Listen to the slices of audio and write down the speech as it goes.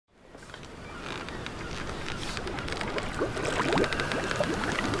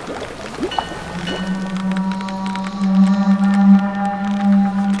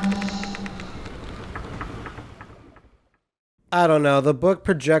I don't know. The book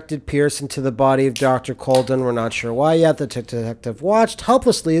projected Pierce into the body of Dr. Colden. We're not sure why yet. The detective watched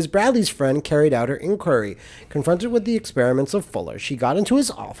helplessly as Bradley's friend carried out her inquiry. Confronted with the experiments of Fuller, she got into his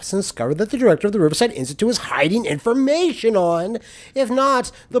office and discovered that the director of the Riverside Institute was hiding information on, if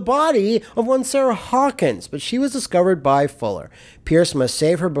not the body of one Sarah Hawkins. But she was discovered by Fuller. Pierce must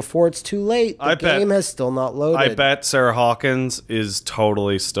save her before it's too late. The game has still not loaded. I bet Sarah Hawkins is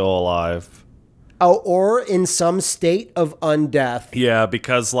totally still alive. Oh, or in some state of undeath. Yeah,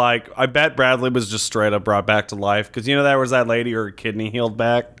 because, like, I bet Bradley was just straight up brought back to life. Because, you know, there was that lady, her kidney healed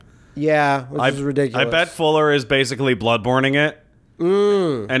back. Yeah, which is ridiculous. I bet Fuller is basically bloodborning it.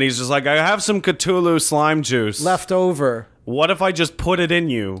 And he's just like, I have some Cthulhu slime juice. Left over. What if I just put it in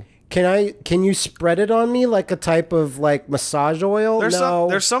you? Can you spread it on me like a type of, like, massage oil?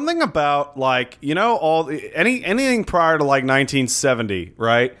 There's something about, like, you know, anything prior to, like, 1970,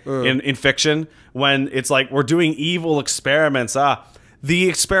 right? In fiction, when it's like we're doing evil experiments. The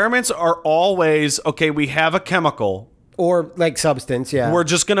experiments are always, okay, we have a chemical. Or, like, substance, yeah. We're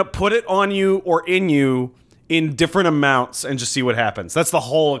just going to put it on you or in you in different amounts and just see what happens. That's the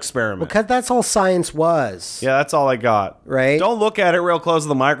whole experiment. Because that's all science was. Yeah, that's all I got. Right? Don't look at it real close to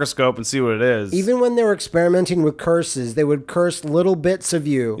the microscope and see what it is. Even when they were experimenting with curses, they would curse little bits of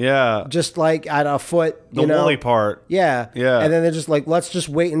you. Yeah. Just like at a foot, the woolly part. Yeah. Yeah. And then they're just like, let's just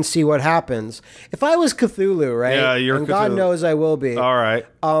wait and see what happens. If I was Cthulhu, right? Yeah, you're and Cthulhu. God knows I will be. All right.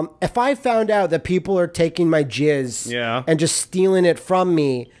 If I found out that people are taking my jizz and just stealing it from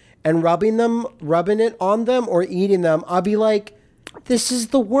me and rubbing it on them or eating them, I'll be like, this is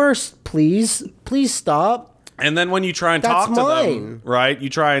the worst. Please stop. And then when you try and talk to them, right? You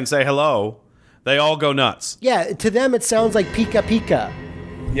try and say hello, they all go nuts. Yeah, to them it sounds like pika pika.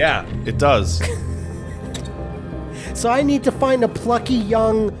 Yeah, it does. So I need to find a plucky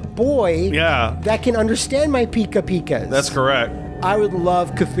young boy that can understand my pika pikas. That's correct. I would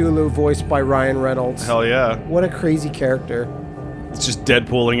love Cthulhu voiced by Ryan Reynolds. Hell yeah. What a crazy character. It's just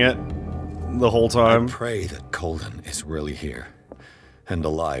Deadpooling it the whole time. I pray that Colden is really here and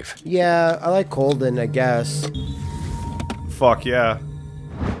alive. Yeah, I like Colden, I guess. Fuck yeah.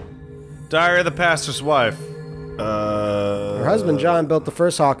 Diary of the Pastor's Wife. Her husband John built the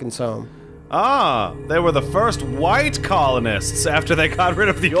first Hawkins home. Ah, they were the first white colonists after they got rid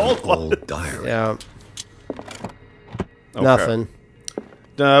of the old one. Old diary. Yeah. Okay. Nothing.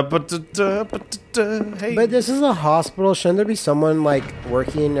 Hey. But this is a hospital. Shouldn't there be someone like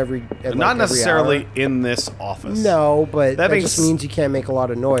working Not necessarily every hour? In this office. No, but that just means you can't make a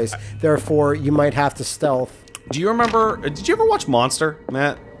lot of noise. Therefore, you might have to stealth. Do you remember? Did you ever watch Monster,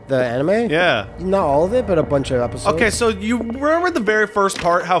 Matt? The anime? Yeah. Not all of it, but a bunch of episodes. Okay, so you remember the very first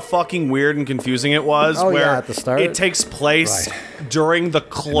part, how fucking weird and confusing it was? Oh, where yeah, at the start. It takes place during the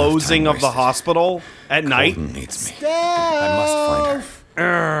closing of the hospital at night. Colden needs me. Stealth! I must find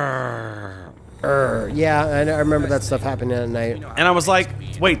her. Yeah, I remember that stuff happening at night. And I was like,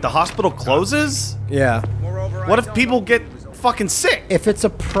 wait, the hospital closes? Yeah. What if people get fucking sick? If it's a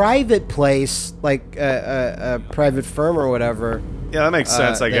private place, like a private firm or whatever. Yeah, that makes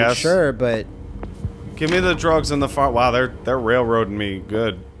sense, I guess. Sure, but... Give me the drugs in the farm. Wow, they're railroading me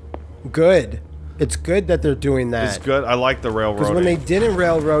good. Good. It's good that they're doing that. It's good. I like the railroading. Because when they didn't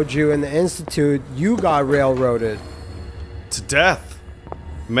railroad you in the Institute, you got railroaded. To death.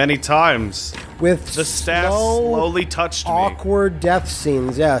 Many times. With the staff slowly touched me. Awkward death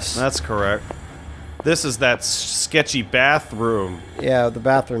scenes, yes. That's correct. This is that sketchy bathroom. Yeah, the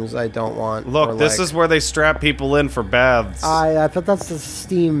bathrooms I don't want. Look, this is where they strap people in for baths. I thought that's the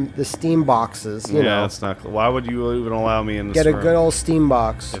steam boxes, you know. It's not. Why would you even allow me in this Get a room? good old steam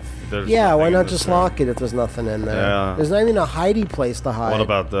box. Yeah, why not just lock it if there's nothing in there? Yeah. There's not even a hidey place to hide. What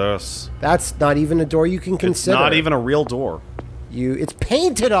about this? That's not even a door you can consider. It's not even a real door. It's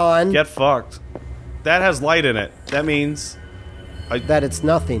painted on. Get fucked. That has light in it. That means... that it's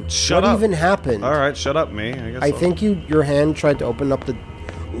nothing. Shut up. up. What even happened? All right, shut up, me. I think your hand tried to open up the...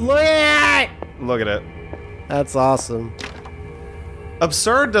 Look at it! Look at it. That's awesome.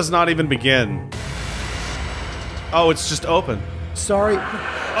 Absurd does not even begin. Oh, it's just open. Sorry.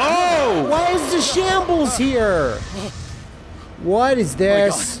 Oh! Why is the shambles here? What is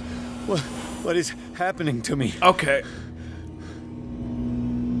this? What is happening to me? Okay.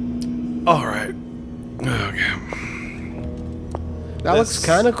 All right. Okay. That looks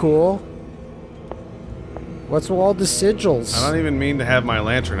kind of cool. What's with all the sigils? I don't even mean to have my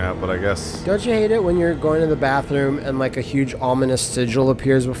lantern out, but I guess... Don't you hate it when you're going to the bathroom and like a huge ominous sigil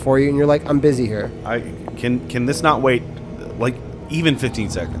appears before you and you're like, I'm busy here? Can this not wait, like, even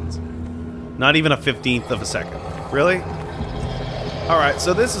 15 seconds? Not even a 15th of a second. Really? Alright,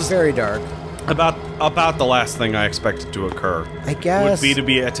 so this is... Very dark. About the last thing I expected to occur. I guess would be to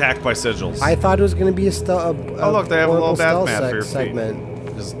be attacked by sigils. I thought it was going to be a oh look, they have a little bath mat for your segment.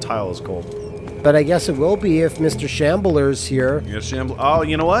 feet. This tile is cold. But I guess it will be if Mr. Shambler's here. Yeah, oh,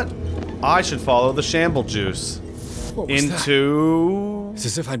 you know what? I should follow the shamble juice What was into. It's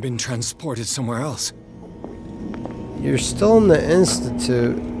as if I'd been transported somewhere else. You're still in the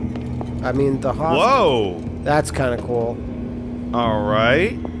institute. I mean, the hospital. Whoa! That's kind of cool. All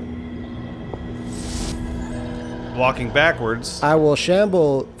right. Walking backwards. I will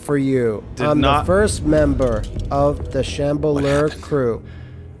shamble for you. I'm the first member of the Shambler crew.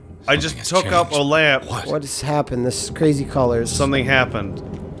 I just took up a lamp. What has happened? This is crazy colors. Something happened.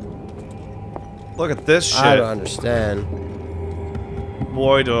 Look at this shit. I don't understand.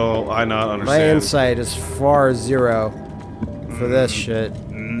 Boy, do I not understand. My insight is far zero for this shit.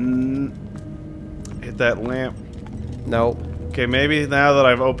 Hit that lamp. Nope. Okay, maybe now that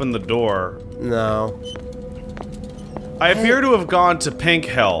I've opened the door. No. I appear to have gone to pink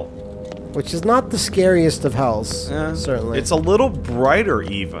hell. Which is not the scariest of hells, certainly. It's a little brighter,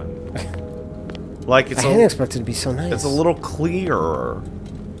 even. Like it's. I didn't expect it to be so nice. It's a little clearer.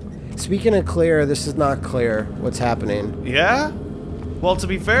 Speaking of clear, this is not clear. What's happening? Yeah. Well, to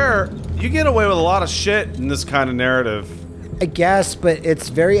be fair, you get away with a lot of shit in this kind of narrative. I guess, but it's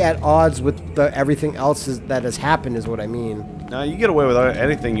very at odds with everything else that has happened, is what I mean. No, you get away with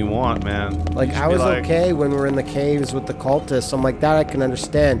anything you want, man. Like, I was okay when we were in the caves with the cultists. I'm like, that I can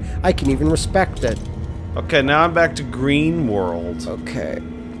understand. I can even respect it. Okay, now I'm back to Green World. Okay.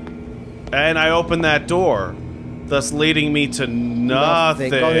 And I open that door, thus leading me to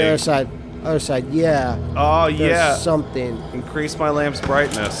nothing. Go to the other side. Other side, yeah. Oh, There's yeah. something. Increase my lamp's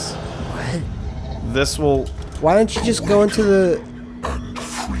brightness. What? This will... Why don't you just go into the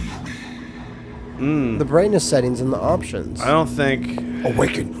brightness settings and the options? I don't think...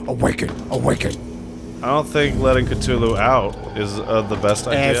 Awaken! Awaken! Awaken! I don't think letting Cthulhu out is the best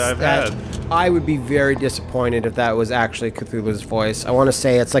idea I've had. I would be very disappointed if that was actually Cthulhu's voice. I want to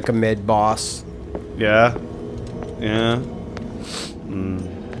say it's like a mid-boss. Yeah? Yeah?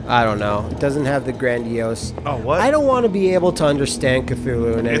 I don't know. It doesn't have the grandiose... Oh, what? I don't want to be able to understand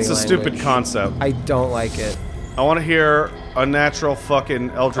Cthulhu in any It's a language. stupid concept. I don't like it. I want to hear a natural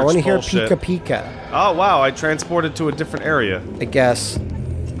fucking eldritch I want to hear bullshit. Pika Pika, Oh, wow, I transported to a different area. I guess.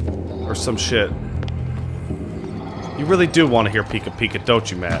 Or some shit. You really do want to hear Pika Pika, don't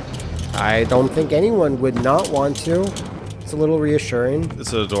you, Matt? I don't think anyone would not want to. It's a little reassuring.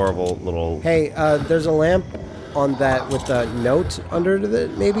 It's an adorable little... Hey, there's a lamp on that with a note under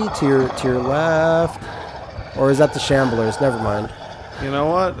it, maybe to your left, or is that the Shamblers? Never mind. You know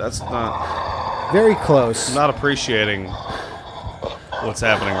what? That's not... Very close. I'm not appreciating what's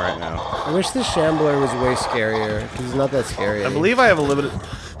happening right now. I wish the Shambler was way scarier, because he's not that scary. I believe I have a limited...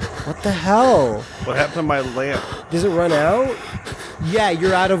 What the hell? What happened to my lamp? Does it run out? Yeah,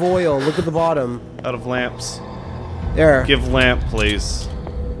 you're out of oil. Look at the bottom. Out of lamps. There. Give lamp, please.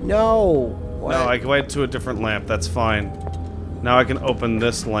 No. What? No, I went to a different lamp. That's fine. Now I can open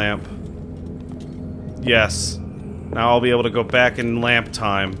this lamp. Yes. Now I'll be able to go back in lamp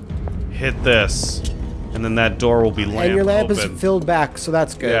time. Hit this. And then that door will be lamp And your lamp open. is filled back, so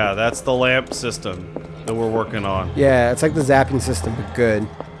that's good. Yeah, that's the lamp system that we're working on. Yeah, it's like the zapping system, but good.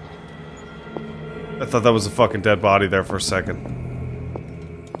 I thought that was a fucking dead body there for a second.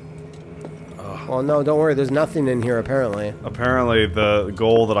 Well, no, don't worry. There's nothing in here, apparently. Apparently, the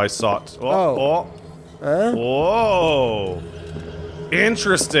goal that I sought... Oh. Huh? Whoa!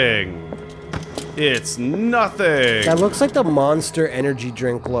 Interesting! It's nothing! That looks like the Monster Energy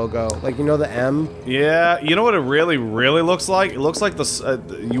drink logo. Like, you know the M? Yeah, you know what it really, really looks like? It looks like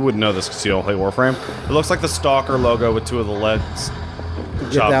the... you wouldn't know this because you don't play Warframe. It looks like the Stalker logo with two of the legs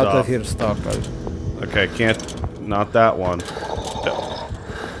Get chopped out off. of here, stalkers. Okay, can't... Not that one.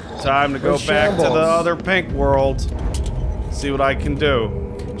 Time to go Where's back to the Shambles? other pink world. See what I can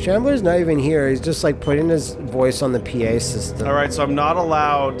do. Shambler's not even here. He's just, like, putting his voice on the PA system. Alright, so I'm not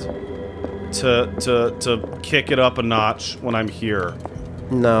allowed to kick it up a notch when I'm here.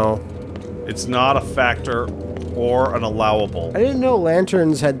 No. It's not a factor or an allowable. I didn't know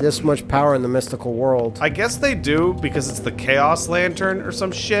lanterns had this much power in the mystical world. I guess they do because it's the Chaos Lantern or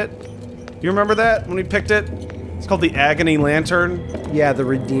some shit. You remember that when we picked it? It's called the Agony Lantern. Yeah, the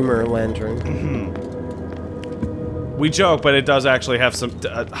Redeemer lantern. We joke, but it does actually have some...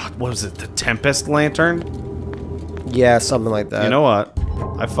 what was it? The Tempest Lantern? Yeah, something like that. You know what?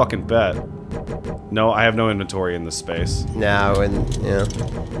 I fucking bet. No, I have no inventory in this space. No, and, yeah.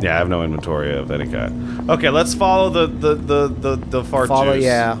 Yeah, I have no inventory of any kind. Okay, let's follow the fart Follow, juice.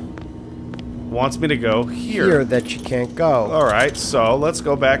 yeah. Wants me to go here. Here that you can't go. Alright, so let's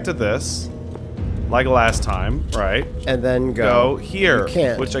go back to this. like last time, right? And then Go here, You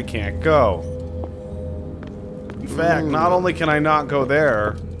can't. which I can't go. In fact, not only can I not go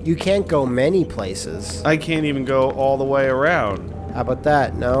there, You can't go many places. I can't even go all the way around. How about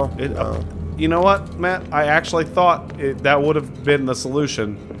that? No? No. You know what, Matt? I actually thought that would have been the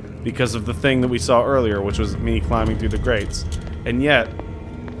solution because of the thing that we saw earlier, which was me climbing through the grates. And yet,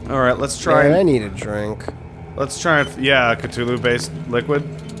 all right, let's try. Man, I need a drink. Let's try and yeah, Cthulhu-based liquid.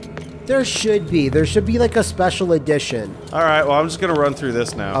 There should be like a special edition All right, well, I'm just gonna run through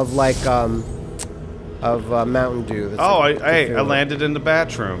this now. of like Mountain Dew. That's Oh, like I Cthulhu. landed in the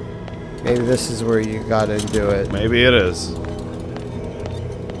bathroom. Maybe this is where you gotta do it. Maybe it is.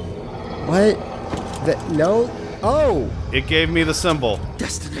 What? No? Oh! It gave me the symbol.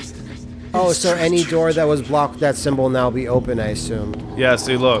 Oh, so any door that was blocked, that symbol now be open, I assume. Yeah,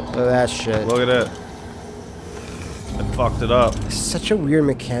 see, look. Oh, that shit. Look at it. It fucked it up. Such a weird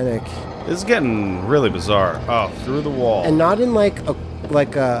mechanic. This is getting really bizarre. Oh, through the wall. And not in like a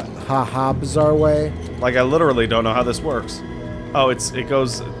haha bizarre way. Like, I literally don't know how this works. Oh, it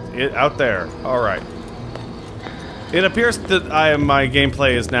goes out there. All right. It appears that my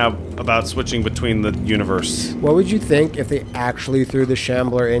gameplay is now about switching between the universe. What would you think if they actually threw the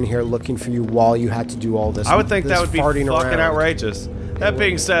Shambler in here looking for you while you had to do all this? I would think this that would be farting fucking around? outrageous. That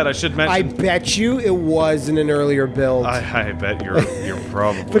being said, I should mention. I bet you it was in an earlier build. I bet you're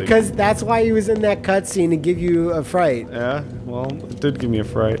probably Because that's why he was in that cutscene to give you a fright. Yeah, well, it did give me a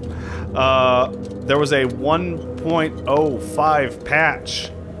fright. There was a 1.05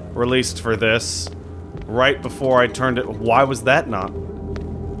 patch released for this right before I turned it. Why was that not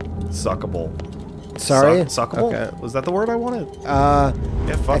suckable? Sorry? Suckable? Okay. Was that the word I wanted? Yeah,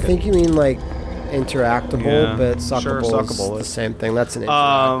 fuck I it. think you mean like interactable, Yeah, but sure, suckable, suckable is is- the same thing. That's an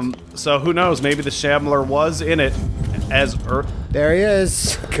interact. So who knows? Maybe the Shambler was in it as There he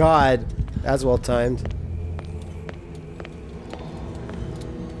is. God, that's well timed.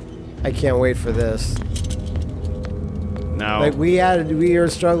 I can't wait for this. No. Like we were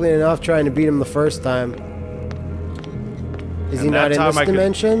struggling enough trying to beat him the first time. Is he And that not in time this I could-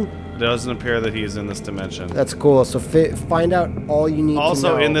 dimension? It doesn't appear that he is in this dimension. That's cool. So find out all you need to know.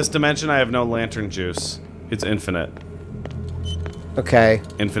 Also, in this dimension, I have no lantern juice. It's infinite. Okay.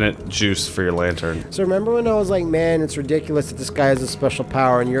 Infinite juice for your lantern. So remember when I was like, man, it's ridiculous that this guy has a special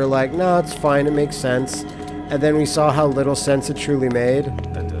power, and you're like, no, it's fine, it makes sense. And then we saw how little sense it truly made.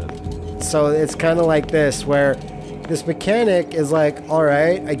 That did. So it's kind of like this, where this mechanic is like, all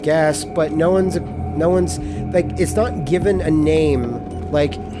right, I guess, but no one's like, it's not given a name.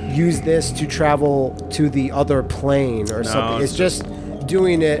 Like, use this to travel to the other plane or something. It's just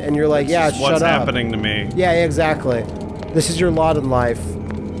doing it, and you're like, yeah, This is shut what's up. happening to me. Yeah, exactly. This is your lot in life.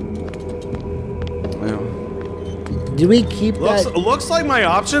 Did we keep that? Looks like my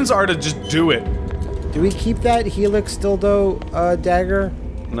options are to just do it. Do we keep that Helix dildo dagger?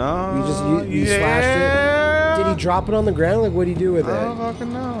 No. You slashed it? Did he drop it on the ground? Like, what did he do with I it? don't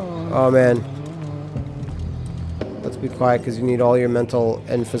fucking know. Oh, man. Let's be quiet, because you need all your mental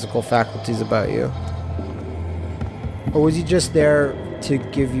and physical faculties about you. Or was he just there to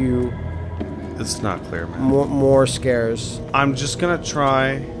give you It's not clear, man. more scares? I'm just gonna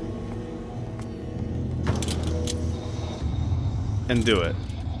try and do it.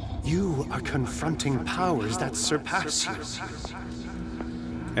 You are confronting powers that surpass you.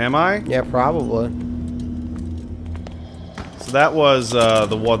 Am I? Yeah, probably. So that was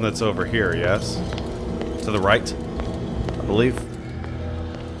the one that's over here, yes? To the right, I believe.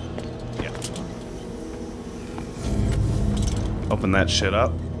 Yeah. Open that shit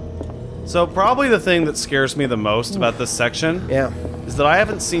up. So probably the thing that scares me the most about this section Yeah. is that I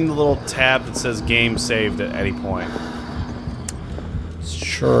haven't seen the little tab that says game saved at any point. It's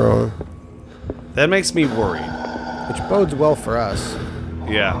true. That makes me worried. Which bodes well for us.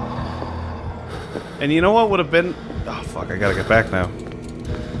 Yeah. And you know what would have been... Oh, fuck, I gotta get back now.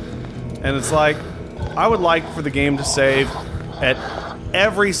 And it's like, I would like for the game to save at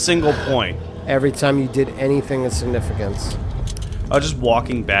every single point. Every time you did anything of significance. Just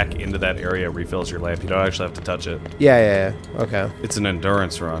walking back into that area refills your lamp. You don't actually have to touch it. Yeah. Okay. It's an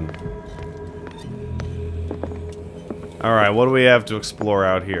endurance run. Alright, what do we have to explore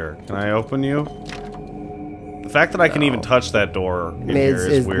out here? Can I open you? The fact that I can even touch that door in here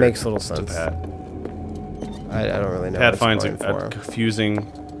is weird. Makes little to sense. Pat. I don't really know. Pat what finds it's a going for. confusing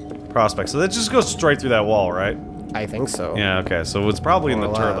prospect. So that just goes straight through that wall, right? I think so. Yeah, okay. So it's probably in the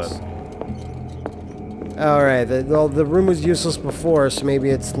More or less. turlet. Alright, the room was useless before, so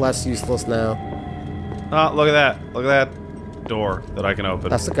maybe it's less useless now. Oh, look at that. Look at that door that I can open.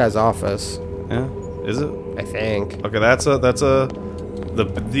 That's the guy's office, Yeah? Is it? I think. Okay, that's a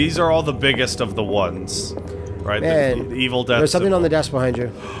These are all the biggest of the ones, right? Man, the evil death. There's something symbol. on the desk behind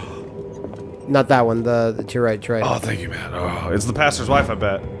you. Not that one. The to your right. To your right. Oh, thank you, man. Oh, it's the pastor's wife, I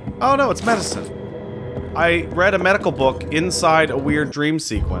bet. Oh no, it's medicine. I read a medical book inside a weird dream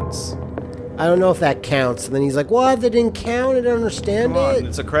sequence. I don't know if that counts. And then he's like, "What? That didn't count. I don't understand Come on, it."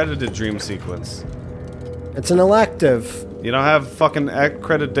 it's a credited dream sequence. It's an elective. You don't have fucking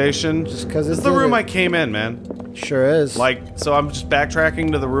accreditation? Just 'cause This it's is the in room it. I came in, man. Sure is. Like, so I'm just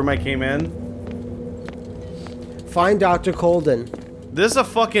backtracking to the room I came in. Find Dr. Colden. This is a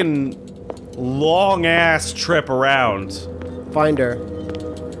fucking long-ass trip around. Find her.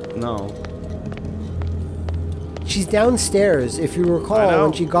 No. She's downstairs. If you I recall, know.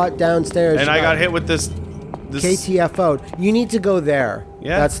 when she got downstairs, And she I got hit with this KTFO'd. You need to go there.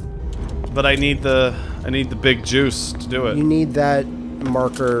 Yeah. That's But I need the big juice to do it. you need that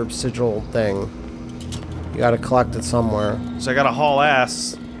marker sigil thing. You got to collect it somewhere. So I gotta haul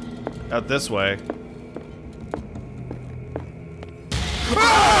ass out this way.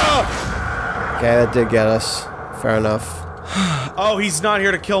 Okay, that did get us. Fair enough. Oh, he's not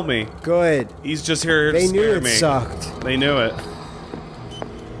here to kill me. Good. He's just here to They knew scare it me. sucked. They knew it.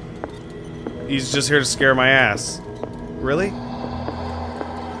 He's just here to scare my ass. Really?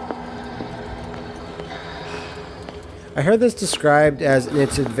 I heard this described as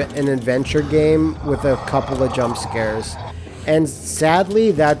an adventure game with a couple of jump scares. And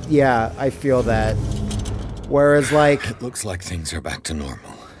sadly, yeah, I feel that. Whereas, like, It looks like things are back to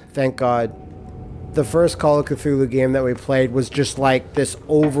normal. thank God, the first Call of Cthulhu game that we played was just like this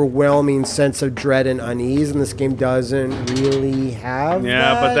overwhelming sense of dread and unease, and this game doesn't really have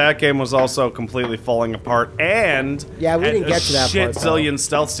Yeah, but that game was also completely falling apart, and Yeah, we had didn't a get to that shit part, though. zillion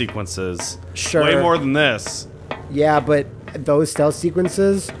stealth sequences. Sure. Way more than this. Yeah, but those stealth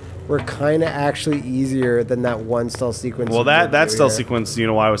sequences were kind of actually easier than that one stealth sequence. Well, you that did stealth here. sequence, you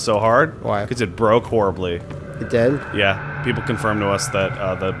know why it was so hard? Why? Because it broke horribly. It did? Yeah, people confirmed to us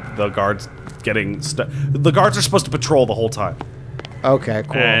that the guards the guards are supposed to patrol the whole time, Okay,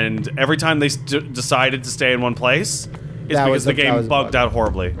 cool. and every time they decided to stay in one place, it's That because was the that game was bugged bugged. out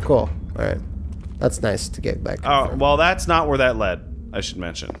horribly. Cool. Alright. That's nice to get back. Well, that's not where that led. I should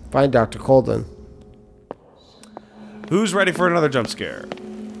mention. Find Dr. Colden. Who's ready for another jump scare?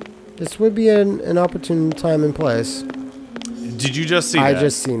 This would be an opportune time and place. Did you just see I that?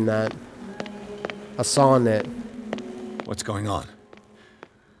 just seen that. I saw it. What's going on?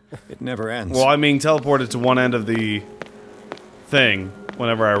 It never ends. Well, I'm being teleported to one end of the thing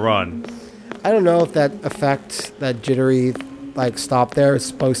whenever I run. I don't know if that effect, that jittery, like, stop there is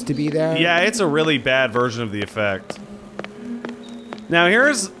supposed to be there. Yeah, it's a really bad version of the effect. Now,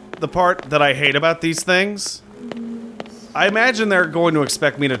 here's the part that I hate about these things. I imagine they're going to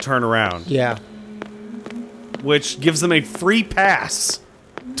expect me to turn around, Yeah. which gives them a free pass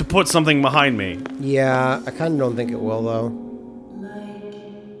to put something behind me. Yeah, I kind of don't think it will, though.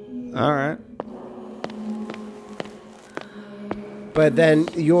 All right. But then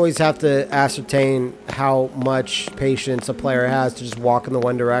you always have to ascertain how much patience a player has to just walk in the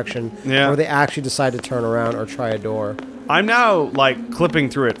one direction, Yeah. or they actually decide to turn around or try a door. I'm now, like, clipping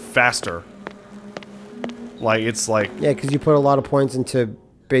through it faster. Like, it's like, Yeah, because you put a lot of points into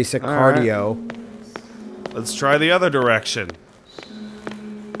basic All right. cardio. let's try the other direction.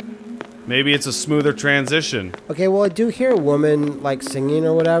 Maybe it's a smoother transition. Okay, well, I do hear a woman, like, singing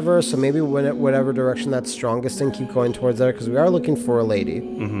or whatever, so maybe whatever direction that's strongest in, keep going towards that, because we are looking for a lady.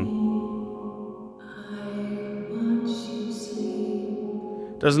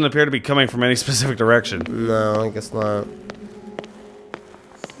 Doesn't appear to be coming from any specific direction. No, I guess not.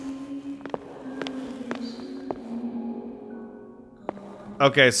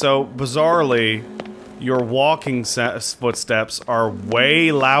 Okay, so bizarrely, your walking footsteps are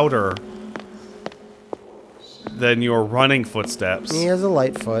way louder than your running footsteps, He has a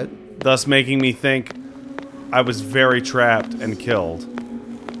light foot. thus making me think I was very trapped and killed.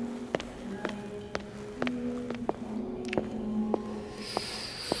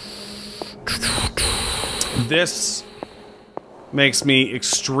 This makes me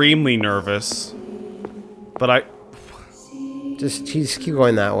extremely nervous, but Just keep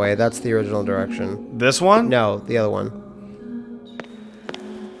going that way. That's the original direction. this one? No, the other one.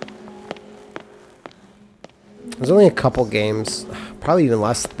 There's only a couple games, probably even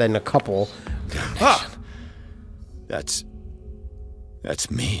less than a couple. Ah! That's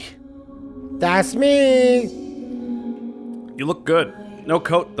me. That's me. You look good. No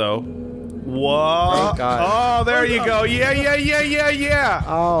coat, though. Whoa. Thank God. Oh, there you go. Yeah.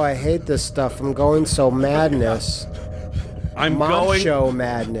 Oh, I hate this stuff. I'm going so madness. I'm going. Macho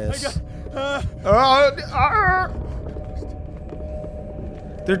madness.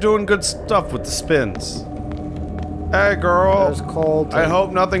 They're doing good stuff with the spins. Hey, girl. There's Colton. I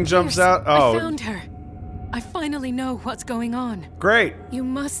hope nothing jumps Pierce, out. Oh, I found her. I finally know what's going on. great. You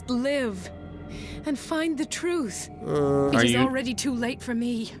must live and find the truth. Are It is you- already too late for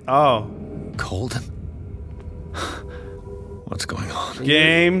me. Oh. Colden? What's going on?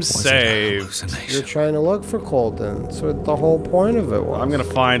 Game Was it a save. hallucination? You're trying to look for Colton. That's what the whole point of it was. I'm gonna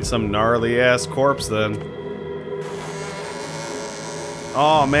find some gnarly ass corpse then.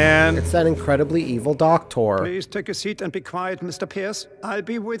 Oh man. It's that incredibly evil doctor. Please take a seat and be quiet, Mr. Pierce. I'll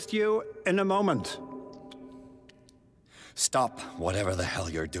be with you in a moment. Stop whatever the hell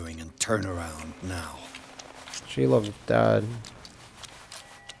you're doing and turn around now. She looks dead.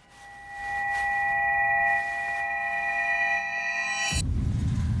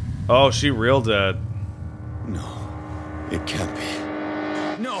 Oh, she real dead. No, it can't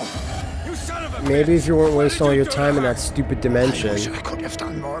be. No! You son of a Maybe if you weren't Why wasting did all you your do time in her? that stupid I dimension. wish I could have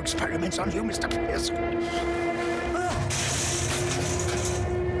done more experiments on you, Mr. Pierce.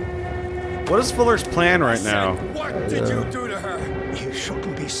 What is Fuller's plan right now? What did you do to her? You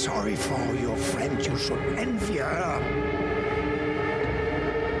shouldn't be sorry for your friend. You should envy her.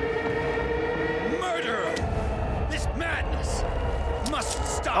 Murder! This madness must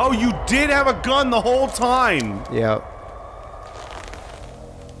stop. Oh, you did have a gun the whole time. Yep.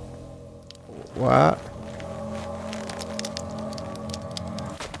 What?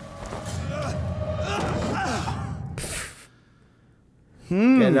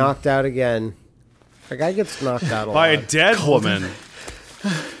 Get knocked out again. The guy gets knocked out a By a lot. dead woman.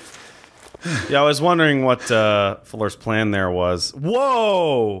 Yeah, I was wondering what Fuller's plan there was.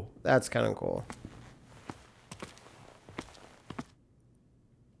 Whoa! That's kind of cool.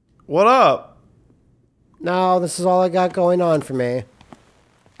 What up? No, this is all I got going on for me.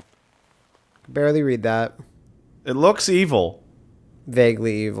 Barely read that. It looks evil.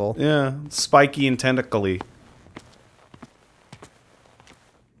 Vaguely evil. Yeah, spiky and tentacly.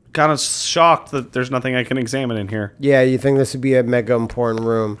 Kind of shocked that there's nothing I can examine in here. Yeah, you think this would be a mega important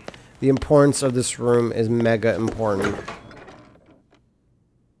room. The importance of this room is mega important.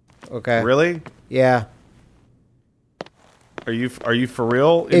 Okay. Really? Yeah. Are you for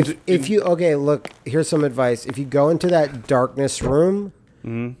real? If you okay, look, here's some advice. If you go into that darkness room,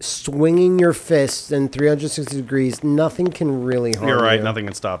 swinging your fists in 360 degrees, nothing can really harm you. You're right, nothing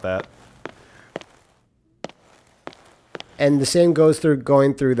can stop that. And the same goes through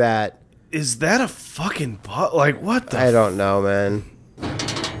going through that. Is that a fucking butt? Like, what the? I don't know, man.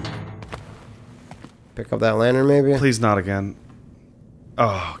 Pick up that lantern, maybe? Please not again.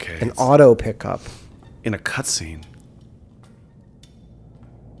 Oh, okay. An It's auto pickup. in a cutscene.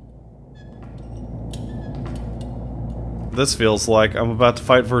 This feels like I'm about to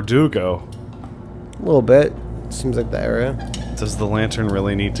fight Verdugo. A little bit. Seems like the area. Does the lantern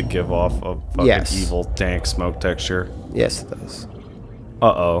really need to give off a fucking Yes. evil, dank smoke texture? Yes, it does.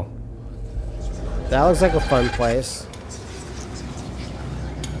 Uh-oh. That looks like a fun place.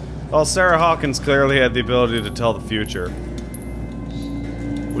 Well, Sarah Hawkins clearly had the ability to tell the future.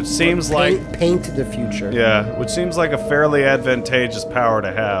 Which seems like... Paint the future. Yeah, which seems like a fairly advantageous power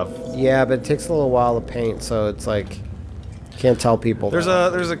to have. Yeah, but it takes a little while to paint, so it's like... Can't tell people. There's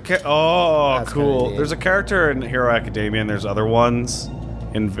that. oh, That's cool. kinda neat. There's a character in Hero Academia, and there's other ones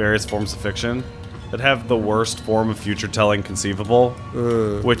in various forms of fiction that have the worst form of future telling conceivable,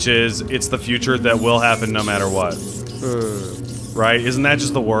 which is it's the future that will happen no matter what. Right? Isn't that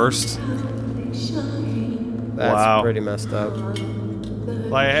just the worst? That's Wow. pretty messed up.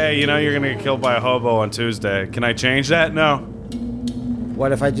 Like, hey, you know you're gonna get killed by a hobo on Tuesday. Can I change that? No.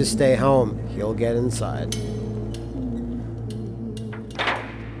 What if I just stay home? He'll get inside.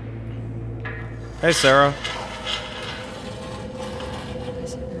 Hey, Sarah.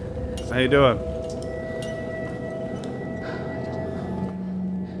 How you doing?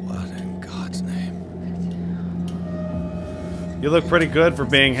 What in God's name? You look pretty good for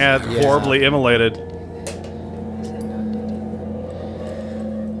being horribly immolated.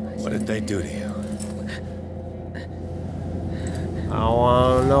 What did they do to you? I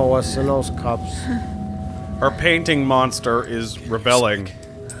want to know what's in those cups. Our painting monster is rebelling.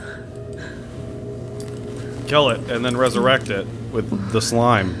 Kill it and then resurrect it with the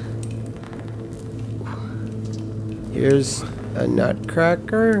slime. Here's a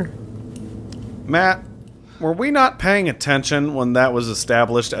nutcracker. Matt, were we not paying attention when that was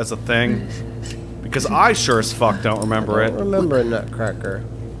established as a thing? Because I sure as fuck don't remember I it. don't remember a nutcracker.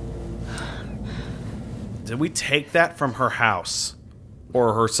 Did we take that from her house?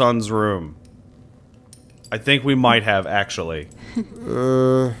 Or her son's room? I think we might have, actually.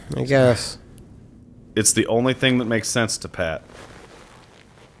 I guess. It's the only thing that makes sense to Pat.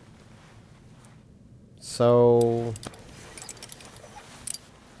 So...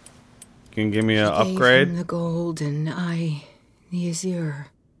 Can you give me an Gave him upgrade? the gold and I, the azure.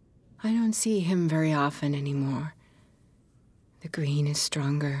 I don't see him very often anymore. The green is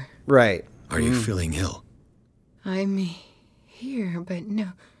stronger. Right. Are you feeling ill? I'm here, but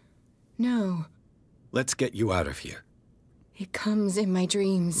no. Let's get you out of here. It comes in my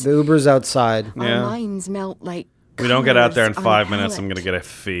dreams. The Uber's outside. Our Yeah. minds melt like We don't get out there in colors on a 5 minutes, I'm palette. gonna get a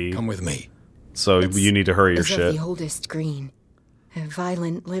fee. Come with me. So you need to hurry your It's of shit. the oldest green. A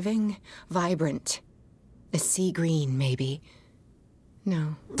violent living, vibrant. A sea green, maybe.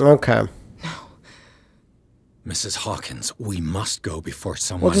 No. Okay. Mrs. Hawkins, we must go before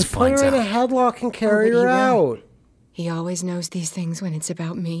someone Well, just put finds her in out. a headlock and carry but he her will. out. He always knows these things when it's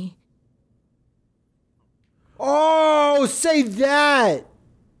about me. Oh, say that.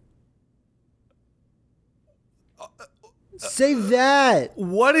 Say that.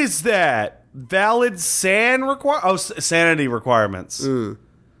 What is that? Valid sanity requirements. So it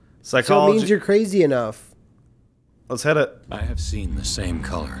Psychology. means you're crazy enough. Let's hit it. I have seen the same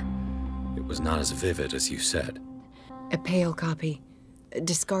color. It was not as vivid as you said. A pale copy. A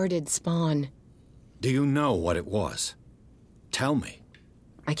discarded spawn. Do you know what it was? Tell me.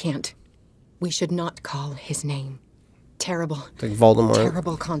 I can't. We should not call his name. Terrible. It's like Voldemort.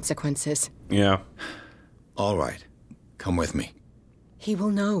 Terrible consequences. Yeah. All right. Come with me. He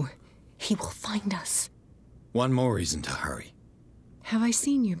will know. He will find us. One more reason to hurry. Have I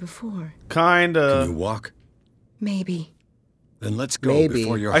seen you before? Can you Kinda. walk? Maybe. Then let's go Maybe.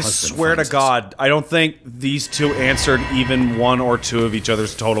 before your I husband swear to finds us. God, I don't think these two answered even one or two of each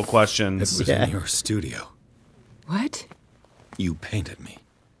other's total It questions. was Yeah. in your studio. What? You painted me.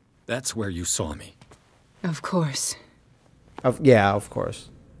 That's where you saw me. Of course. Yeah, of course.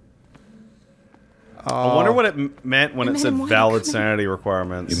 I wonder what it meant when it Man, said why valid couldn't- sanity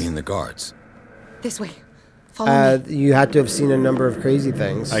requirements. You mean the guards? This way. Follow me. You had to have seen a number of crazy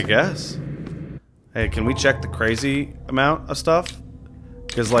things. I guess. Hey, can we check the crazy amount of stuff?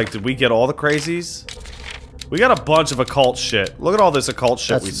 Because, like, did we get all the crazies? We got a bunch of occult shit. Look at all this occult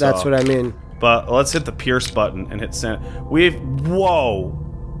shit we saw. That's what I mean. But let's hit the Pierce button and hit send. Whoa!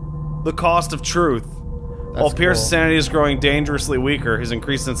 The cost of truth. While Pierce's cool. sanity is growing dangerously weaker, his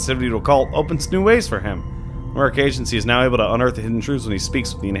increased sensitivity to occult opens new ways for him. On rare occasions, he is now able to unearth the hidden truths when he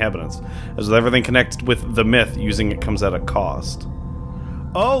speaks with the inhabitants. As with everything connected with the myth, using it comes at a cost.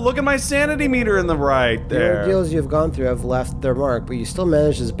 Oh, look at my sanity meter in the right The there. ordeals you've gone through have left their mark, but you still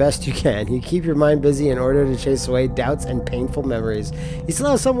manage as best you can. You keep your mind busy in order to chase away doubts and painful memories. You still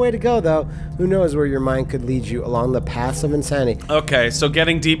have some way to go, though. Who knows where your mind could lead you along the paths of insanity. Okay, so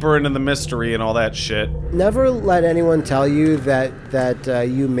getting deeper into the mystery and all that shit. Never let anyone tell you that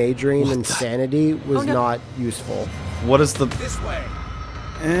you majoring in sanity was not useful. What is the... This way.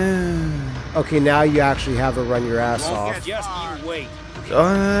 Okay, now you actually have her run your ass off. Just you wait. You're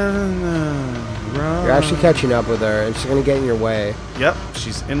actually catching up with her, and she's gonna get in your way. Yep,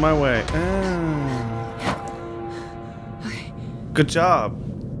 she's in my way. Good job.